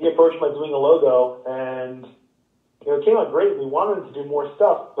he approached him by doing a logo, and it came out great. We wanted him to do more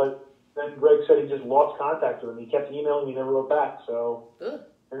stuff, but then Greg said he just lost contact with him. He kept emailing me, never wrote back, so it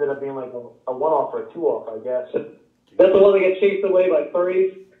ended up being a one-off or a two-off, I guess. That's the one that gets chased away by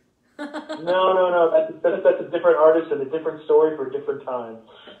furries? No. That's a different artist and a different story for a different time.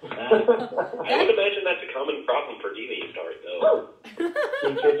 I would imagine that's a common problem for DeviantArt, though.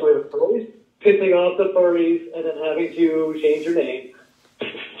 Being chased away with furries? Pissing off the furries and then having to change your name.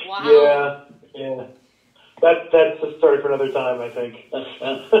 Wow. Yeah. That's a story for another time, I think.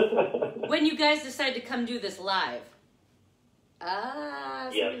 When you guys decide to come do this live.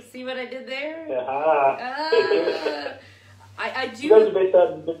 See what I did there? I do. You guys are based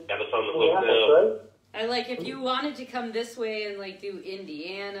out in right? If you wanted to come this way and do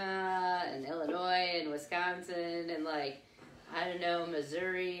Indiana and Illinois and Wisconsin and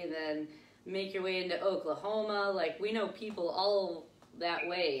Missouri, and then make your way into Oklahoma, we know people all that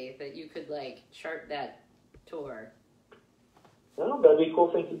way that you could chart that tour. Oh, that'd be a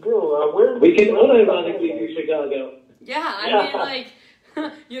cool thing to do. We can unironically do Chicago. Yeah, I mean, like,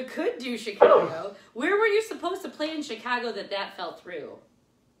 you could do Chicago. Where were you supposed to play in Chicago that fell through?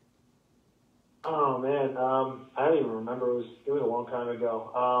 Oh man, I don't even remember. It was a long time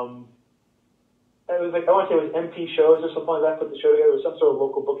ago. It was like, I want to say it was MP Shows or something like that. Put the show together. It was some sort of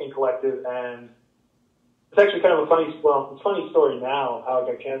local booking collective, and it's actually kind of it's a funny story now how it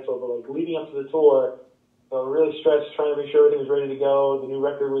got canceled. But like leading up to the tour, really stressed, trying to make sure everything was ready to go. The new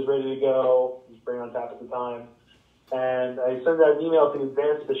record was ready to go. It was Bring on Tap at the time. And I sent out an email to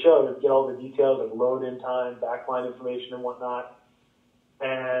advance the show to get all the details of load-in time, backline information, and whatnot.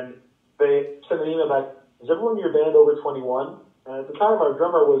 And they sent an email back, is everyone in your band over 21? And at the time, our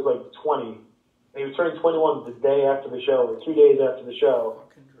drummer was like 20. And he was turning 21 the day after the show, or 2 days after the show.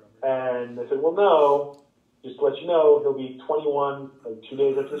 And they said, well, no, just to let you know, he'll be 21 like 2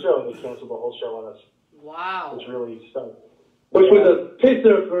 days after the show. And they canceled the whole show on us. Wow. Which really stunk. Which was a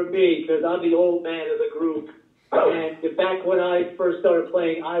pisser for me, because I'm the old man of the group. And back when I first started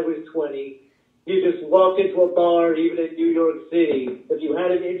playing, I was 20. You just walk into a bar, even in New York City. If you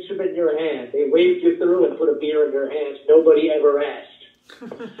had an instrument in your hand, they waved you through and put a beer in your hand. Nobody ever asked.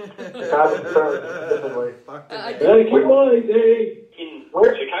 Definitely. Keep my day.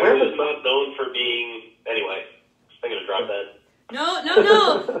 Chicago is not known for being... Anyway, I'm going to drop that. No.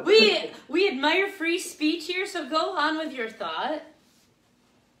 We admire free speech here, so go on with your thought.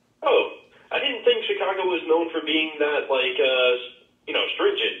 Oh, I didn't think Chicago was known for being that, like,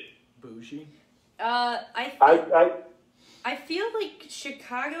 stringent. Bougie. I feel like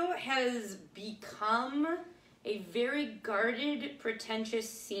Chicago has become a very guarded, pretentious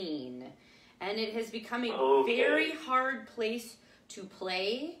scene, and it has become a very hard place to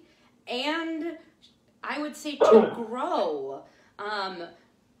play, and I would say to grow.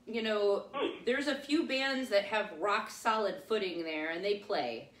 There's a few bands that have rock solid footing there, and they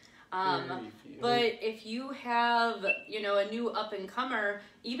play. But if you have, a new up and comer,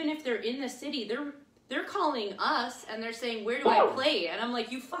 even if they're in the city, they're calling us and they're saying, where do I play? And I'm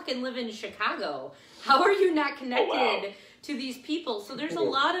like, you fucking live in Chicago. How are you not connected to these people? So there's a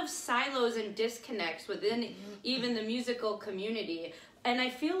lot of silos and disconnects within even the musical community. And I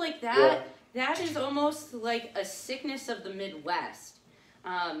feel like that is almost like a sickness of the Midwest.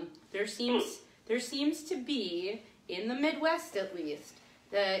 There seems to be, in the Midwest at least,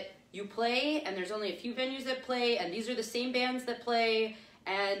 that you play and there's only a few venues that play and these are the same bands that play,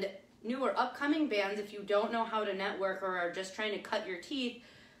 and newer upcoming bands, if you don't know how to network or are just trying to cut your teeth,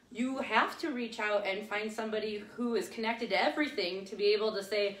 you have to reach out and find somebody who is connected to everything to be able to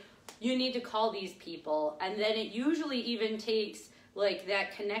say, you need to call these people. And then it usually even takes like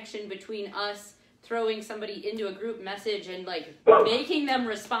that connection between us throwing somebody into a group message and like making them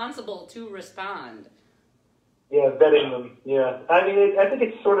responsible to respond. Yeah, vetting them. Yeah, I mean, I think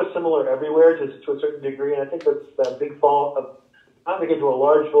it's sort of similar everywhere to a certain degree, and I think that's a big fault of. I'm not going to get into a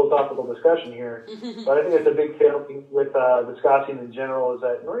large philosophical discussion here, but I think it's a big failing with the ska scene in general, is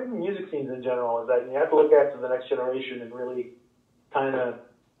that, or even music scenes in general, is that you have to look after the next generation and really kind of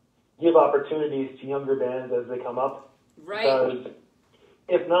give opportunities to younger bands as they come up. Right. Because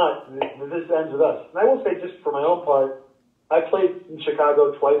if not, this ends with us. And I will say, just for my own part, I played in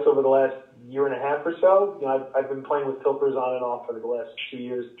Chicago twice over the last year and a half or so. I've been playing with Pilfers on and off for the last 2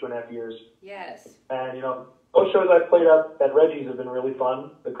 years, 2.5 years. Yes. And, those shows I've played at Reggie's have been really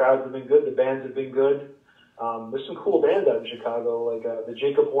fun. The crowds have been good. The bands have been good. There's some cool bands out in Chicago, like the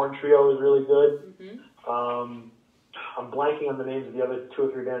Jacob Horn Trio is really good. Mm-hmm. I'm blanking on the names of the other 2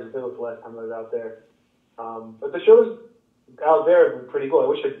 or 3 bands I played with the last time I was out there. But the shows out there have been pretty cool. I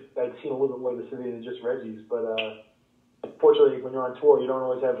wish I'd seen a little bit more of the city than just Reggie's. But fortunately, when you're on tour, you don't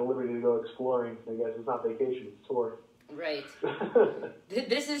always have the liberty to go exploring. I guess it's not vacation, it's tour. Right.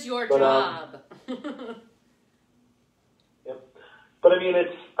 This is your job. But I mean,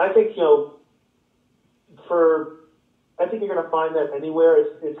 I think you're going to find that anywhere.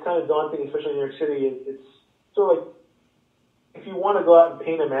 It's kind of daunting, especially in New York City. It's sort of like, if you want to go out and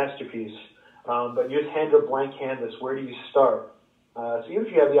paint a masterpiece, but you just hand a blank canvas, where do you start? So even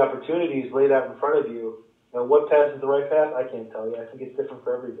if you have the opportunities laid out in front of you, what path is the right path? I can't tell you. I think it's different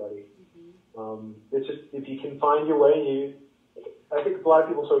for everybody. Mm-hmm. It's just, if you can find your way, I think a lot of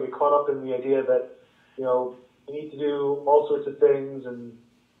people sort of get caught up in the idea that, you need to do all sorts of things, and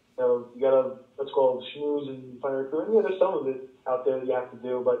you gotta, let's call it schmooze and find a crew. And there's some of it out there that you have to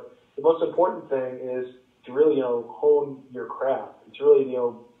do, but the most important thing is to really, hone your craft. It's really,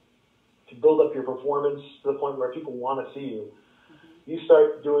 to build up your performance to the point where people want to see you. Mm-hmm. You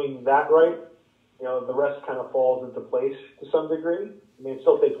start doing that right, the rest kind of falls into place to some degree. I mean, it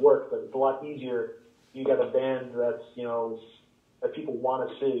still takes work, but it's a lot easier. You got a band that's, that people want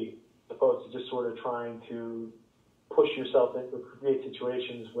to see, as opposed to just sort of trying to push yourself into create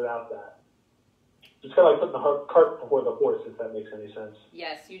situations without that. It's kind of like putting the cart before the horse, if that makes any sense.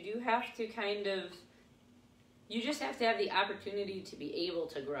 Yes, you do have to you just have to have the opportunity to be able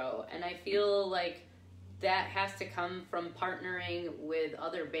to grow. And I feel like that has to come from partnering with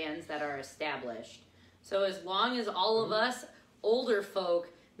other bands that are established. So as long as all of us older folk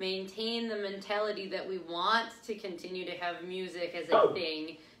maintain the mentality that we want to continue to have music as a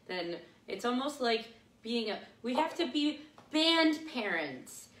thing, then it's almost like we have to be band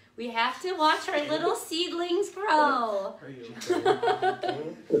parents. We have to watch our little seedlings grow.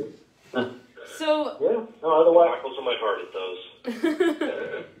 So yeah, no, otherwise, buckles in my heart it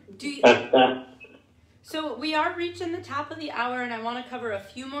does. So we are reaching the top of the hour, and I want to cover a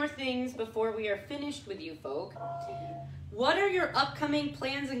few more things before we are finished with you folk. What are your upcoming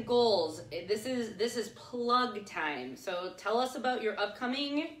plans and goals? This is plug time. So tell us about your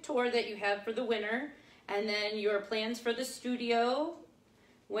upcoming tour that you have for the winter, and then your plans for the studio.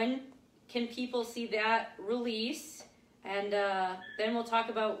 When can people see that release? And then we'll talk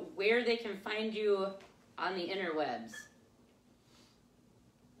about where they can find you on the interwebs.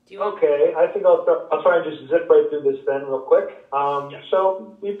 Okay, I think I'll try and just zip right through this then real quick.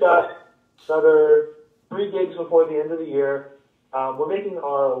 So we've got another 3 gigs before the end of the year. We're making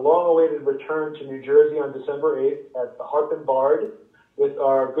our long-awaited return to New Jersey on December 8th at the Harp and Bard with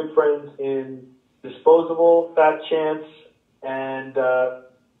our good friends in Disposable, Fat Chance, and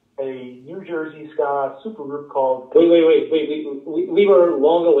a New Jersey ska supergroup called... Wait. We were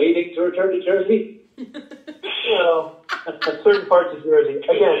long-awaiting to return to Jersey? You know, certain parts of Jersey.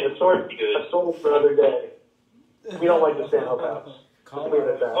 Again, a story for another day. We don't like the Stanhope House. Leave it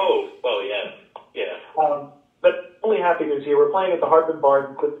at that. Oh, well, yeah. But only happy news here. We're playing at the Harp and Bard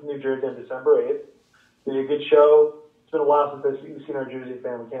in Clifton, New Jersey on December 8th. It'll be a good show. It's been a while since we've seen our Jersey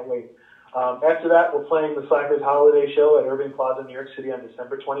fan. We can't wait. After that, we're playing the Slackers Holiday Show at Irving Plaza, New York City on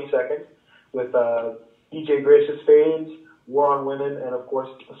December 22nd with DJ Gracious Fades, War on Women, and of course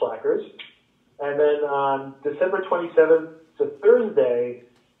the Slackers. And then on December 27th, it's a Thursday,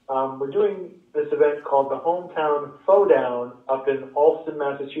 we're doing this event called the Hometown Fowdown up in Allston,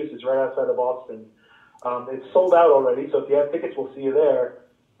 Massachusetts, right outside of Boston. It's sold out already, so if you have tickets, we'll see you there.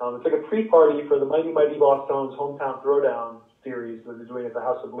 It's like a pre-party for the Mighty Mighty Boss Tones Hometown Throwdown series that they're doing at the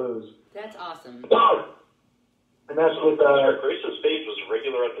House of Blues. That's awesome. And that's with... Grace's Fade was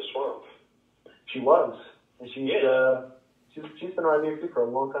regular at the Swamp. She was. And she's been around here for a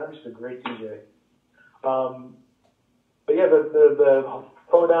long time. She's a great DJ. But yeah, the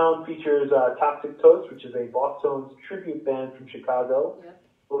Throwdown features Toxic Toast, which is a Boss Tones tribute band from Chicago. Yep.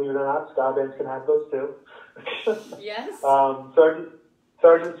 Believe it or not, ska bands can have those too. Yes.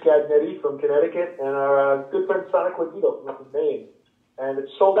 Sergeant Scagnetti from Connecticut, and our good friend Sonic Lagito from Maine. And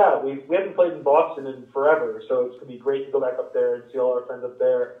it's sold out. We haven't played in Boston in forever, so it's going to be great to go back up there and see all our friends up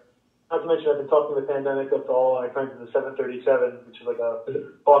there. Not to mention, I've been talking to the Pandemic up to all my friends in the 737, which is like a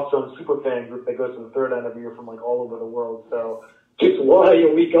Boston super fan group that goes to the Throwdown every year from like all over the world. So just why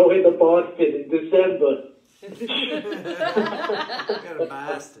are we going to Boston in December? Go to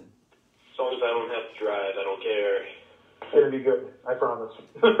Boston. As long as I don't have to drive, I don't care. It's going to be good, I promise.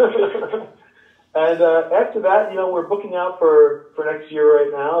 And after that, we're booking out for next year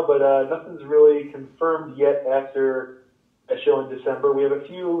right now, but nothing's really confirmed yet after a show in December. We have a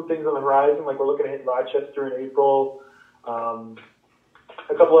few things on the horizon, like we're looking to hit Rochester in April.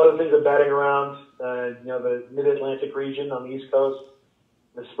 A couple other things are batting around, the Mid-Atlantic region on the East Coast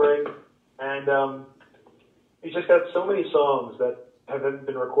in the spring. And we just got so many songs that haven't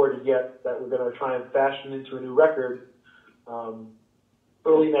been recorded yet that we're going to try and fashion into a new record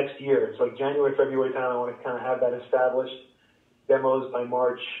early next year. It's like January, February time. I want to kind of have that established. Demos by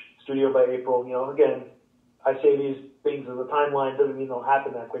March, studio by April. Again, I say these things as a timeline doesn't mean they'll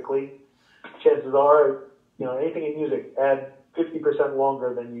happen that quickly. Chances are, anything in music, add 50%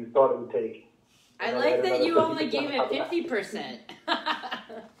 longer than you thought it would take. I like that you only gave it 50%.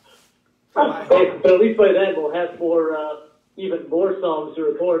 But at least by then we'll have even more songs to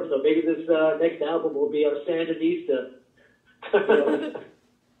record, so maybe this next album will be our Sandinista.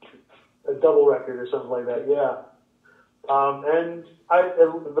 A double record or something like that, yeah. And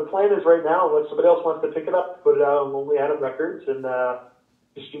the plan is right now, unless somebody else wants to pick it up, put it out on Lonely Adam Records and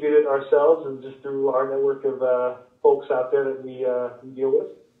distribute it ourselves and just through our network of folks out there that we deal with.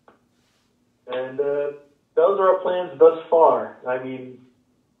 And those are our plans thus far. I mean,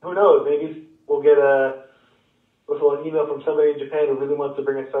 who knows? Maybe we'll get an email from somebody in Japan who really wants to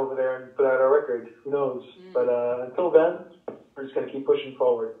bring us over there and put out our record. Who knows? But until then, we're just going to keep pushing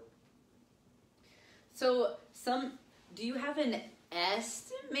forward. So, do you have an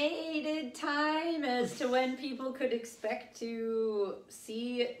estimated time as to when people could expect to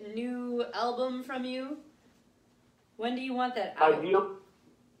see new album from you? When do you want that out?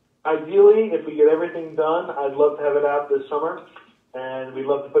 Ideally, if we get everything done, I'd love to have it out this summer, and we'd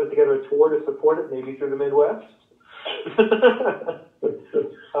love to put together a tour to support it, maybe through the Midwest.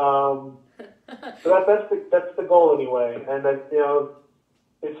 So that's the goal anyway, and that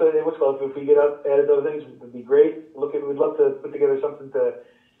if we get added those things, it would be great. We'd love to put together something to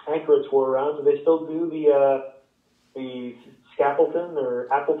anchor a tour around. Do they still do the Scapleton or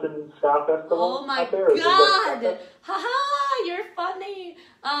Appleton Ska Festival? Oh my out there? God! Haha, you're funny.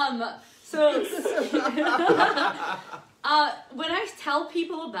 So when I tell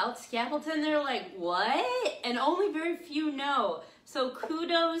people about Scapleton, they're like, "What?" And only very few know. So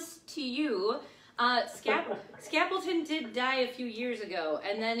kudos to you. Scapleton did die a few years ago,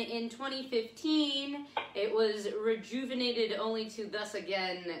 and then in 2015, it was rejuvenated only to thus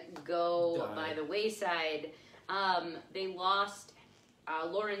again go by the wayside. They lost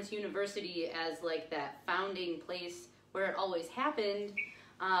Lawrence University as like that founding place where it always happened.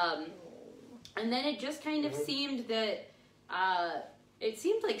 And then it just kind of seemed that, it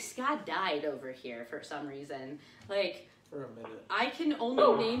seemed like ska died over here for some reason. Like, for a minute. I can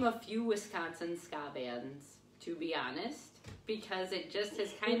only name a few Wisconsin ska bands, to be honest, because it just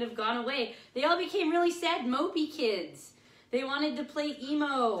has kind of gone away. They all became really sad, mopey kids. They wanted to play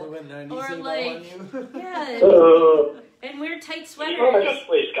emo. They went 90s or emo like, on you? yeah, and wear tight sweaters. You can just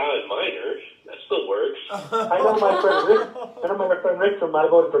play ska in minor. That still works. I know my friend Rick from I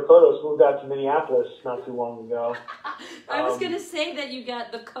Voted for Kodos moved out to Minneapolis not too long ago. I was going to say that you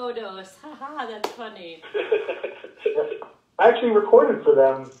got the Kodos. Haha, that's funny. I actually recorded for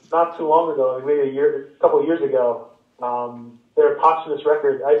them not too long ago, maybe a couple of years ago. Their posthumous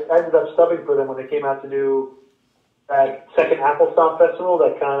record. I ended up subbing for them when they came out to do that second Apple Stomp Festival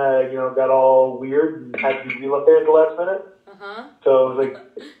that kind of, got all weird and had to be relocated at the last minute. So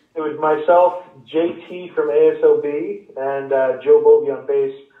it was myself, JT from ASOB, and Joe Bovey on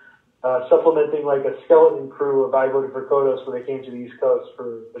bass, supplementing like a skeleton crew of I Voted for Kodos when they came to the East Coast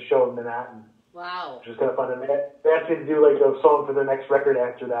for a show in Manhattan. Wow. Which was kind of fun. And they asked me to do like a song for their next record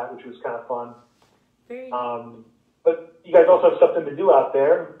after that, which was kind of fun. Very but you guys also have something to do out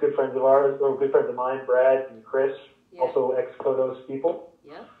there. Good friends of ours, or good friends of mine, Brad and Chris, also ex-Kodos people.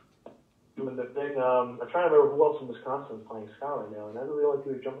 Yep. Doing the thing. I'm trying to remember who else in Wisconsin is playing ska right now, and those are the only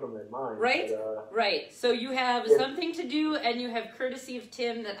two who jumped on my mind. Right? But, right. So you have something to do, and you have courtesy of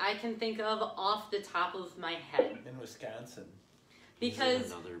Tim that I can think of off the top of my head. In Wisconsin.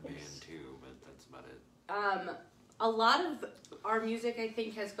 Because another band too, but that's about it. A lot of our music, I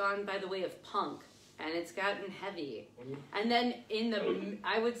think, has gone by the way of punk, and it's gotten heavy. And then in the,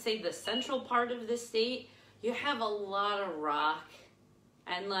 I would say, the central part of the state, you have a lot of rock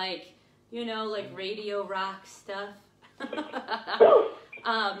and like, like radio rock stuff. But Cover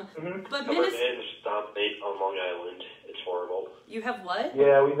bands dominate on Long Island. It's horrible. You have what?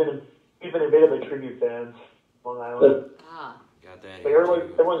 Yeah, we've been invaded by tribute bands, Long Island. Got that. Like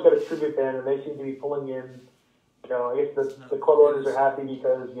everyone's got a tribute band, and they seem to be pulling in. I guess the club owners are happy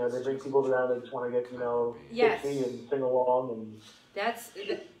because they bring people around that just want to get tipsy and sing along, and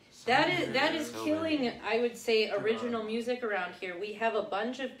that is killing. I would say original music around here. We have a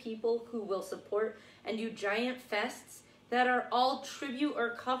bunch of people who will support and do giant fests that are all tribute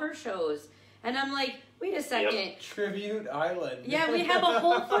or cover shows, and I'm like, wait a second. Yep. Tribute Island. Yeah, we have a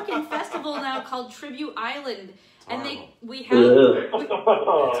whole fucking festival now called Tribute Island. And we have... It's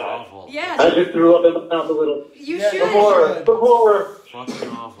awful. Yeah. I just threw up in my mouth a little. You should. Before. Fucking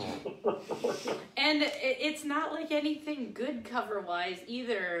awful. And it's not like anything good cover-wise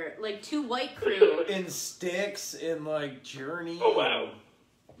either. Like Two White Crew. In Styx, in like Journey. Oh, wow.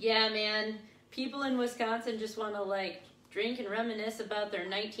 Yeah, man. People in Wisconsin just want to like drink and reminisce about their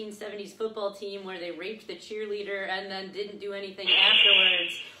 1970s football team where they raped the cheerleader and then didn't do anything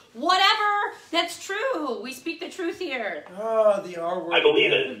afterwards. Whatever! That's true! We speak the truth here. Oh, the R word. I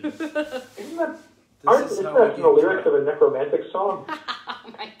believe it. Isn't that the lyrics of a necromantic song?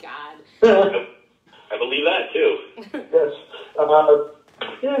 Oh my god. I believe that too. Yes.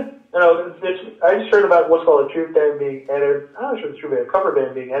 I just heard about what's called a tribute band being added. I'm not sure it's a tribute band, a cover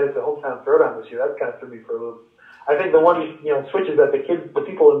band being added to Hometown Throwdown this year. That kind of threw me for a loop. I think the one switches that the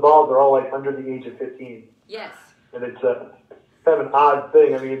people involved are all like under the age of 15. Yes. And it's kind of an odd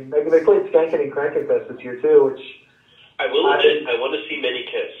thing. I mean, they played Skankin' and Crankin' Fest this year too, which I will admit I want to see Many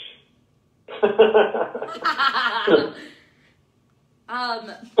Kiss.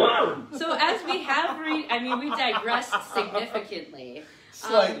 So as we have we digressed significantly.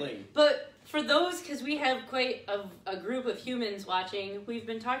 Slightly. But for those, because we have quite a group of humans watching, we've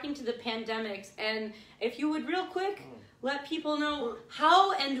been talking to the Pandemics, and if you would real quick let people know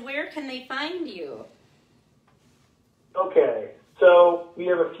how and where can they find you. Okay, so we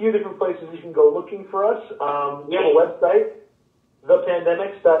have a few different places you can go looking for us. We have a website,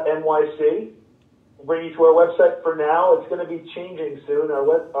 thepandemics.nyc. We'll bring you to our website for now. It's going to be changing soon.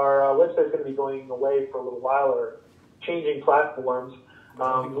 Our website's going to be going away for a little while, or changing platforms.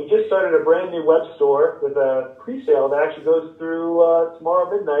 We just started a brand new web store with a pre-sale that actually goes through tomorrow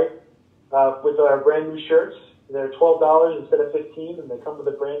midnight with our brand new shirts. They're $12 instead of $15, and they come with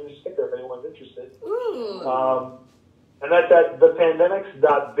a brand new sticker if anyone's interested. Ooh. And that's at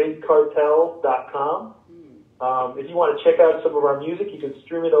thepandemics.bigcartel.com. If you want to check out some of our music, you can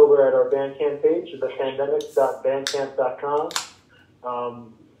stream it over at our Bandcamp page,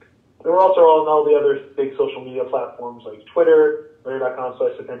 thepandemics.bandcamp.com. We're also on all the other big social media platforms like Twitter,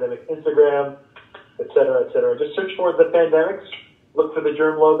 twitter.com/thepandemic, Instagram, et cetera, et cetera. Just search for The Pandemics, look for the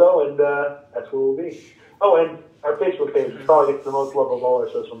germ logo, and that's where we'll be. Oh, and our Facebook page probably gets the most love of all our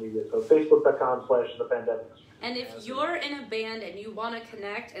social media, so facebook.com/thepandemics. And if you're in a band and you want to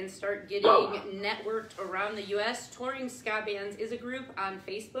connect and start getting networked around the U.S., Touring Ska Bands is a group on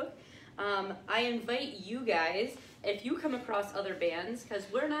Facebook. I invite you guys, if you come across other bands, because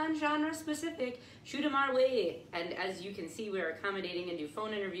we're non-genre specific, shoot them our way. And as you can see, we're accommodating and do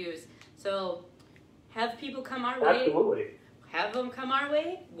phone interviews. So have people come our way. Absolutely. Have them come our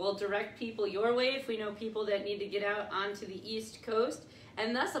way. We'll direct people your way if we know people that need to get out onto the East Coast.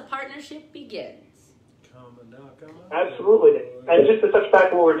 And thus a partnership begins. Absolutely. And just to touch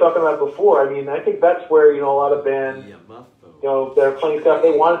back on what we were talking about before, I mean, I think that's where, a lot of bands, they're playing stuff,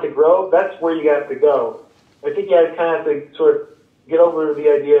 they want it to grow, that's where you have to go. I think you kind of have to sort of get over the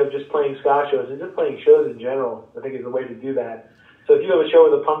idea of just playing ska shows and just playing shows in general, I think is the way to do that. So if you have a show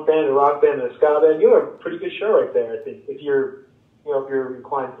with a punk band, a rock band, and a ska band, you have a pretty good show right there, I think, if you're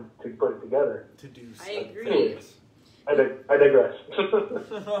inclined to put it together. To do so. I agree. I digress.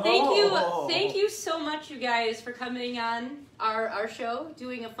 Thank you so much, you guys, for coming on our show,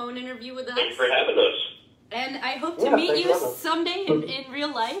 doing a phone interview with us. Thanks for having us. And I hope to meet you someday in real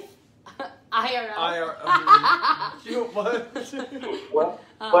life. IRL.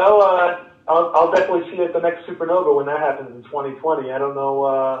 I'll definitely see you at the next Supernova when that happens in 2020. I don't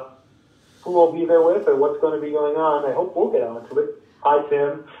know who I'll be there with or what's going to be going on. I hope we'll get onto it. Hi,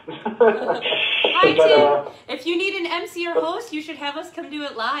 Tim. Hi, Tim. If you need an MC or host, you should have us come do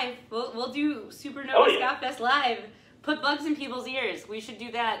it live. We'll do Supernova Ska Fest live. Put bugs in people's ears. We should do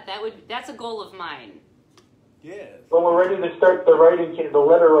that. That's a goal of mine. Yes. When we're ready to start the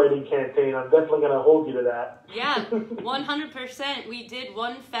letter writing campaign, I'm definitely going to hold you to that. Yeah, 100%. We did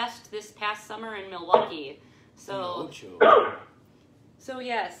one fest this past summer in Milwaukee. So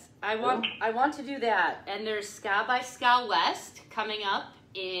yes, I want to do that. And there's Ska by Ska West coming up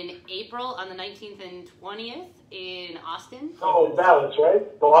in April on the 19th and 20th in Austin. Oh, Dallas, right?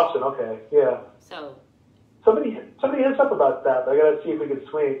 Oh, Austin, okay, yeah. So somebody hits up about that. I got to see if we could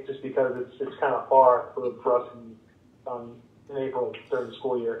swing it, just because it's kind of far for us in April during the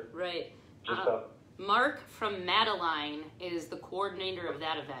school year. Right. Mark from Madeline is the coordinator of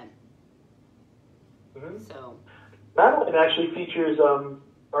that event. Mm-hmm. So Madeline actually features our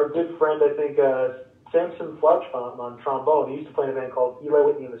good friend, I think, Samson Fletchbaum on trombone. He used to play in a band called Eli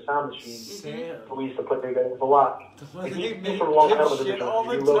Whitney and the Sound Machine. Sam. We used to play together a lot. He's from a long time with the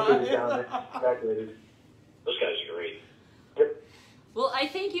relocated down there, graduated. Those guys are great. Yep. Well, I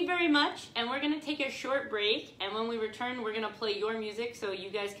thank you very much, and we're going to take a short break, and when we return, we're going to play your music so you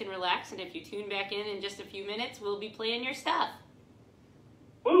guys can relax, and if you tune back in just a few minutes, we'll be playing your stuff.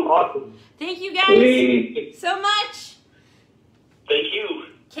 Woo, awesome. Thank you guys so much. Thank you.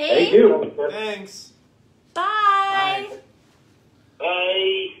 Kay? Thank you. Thanks.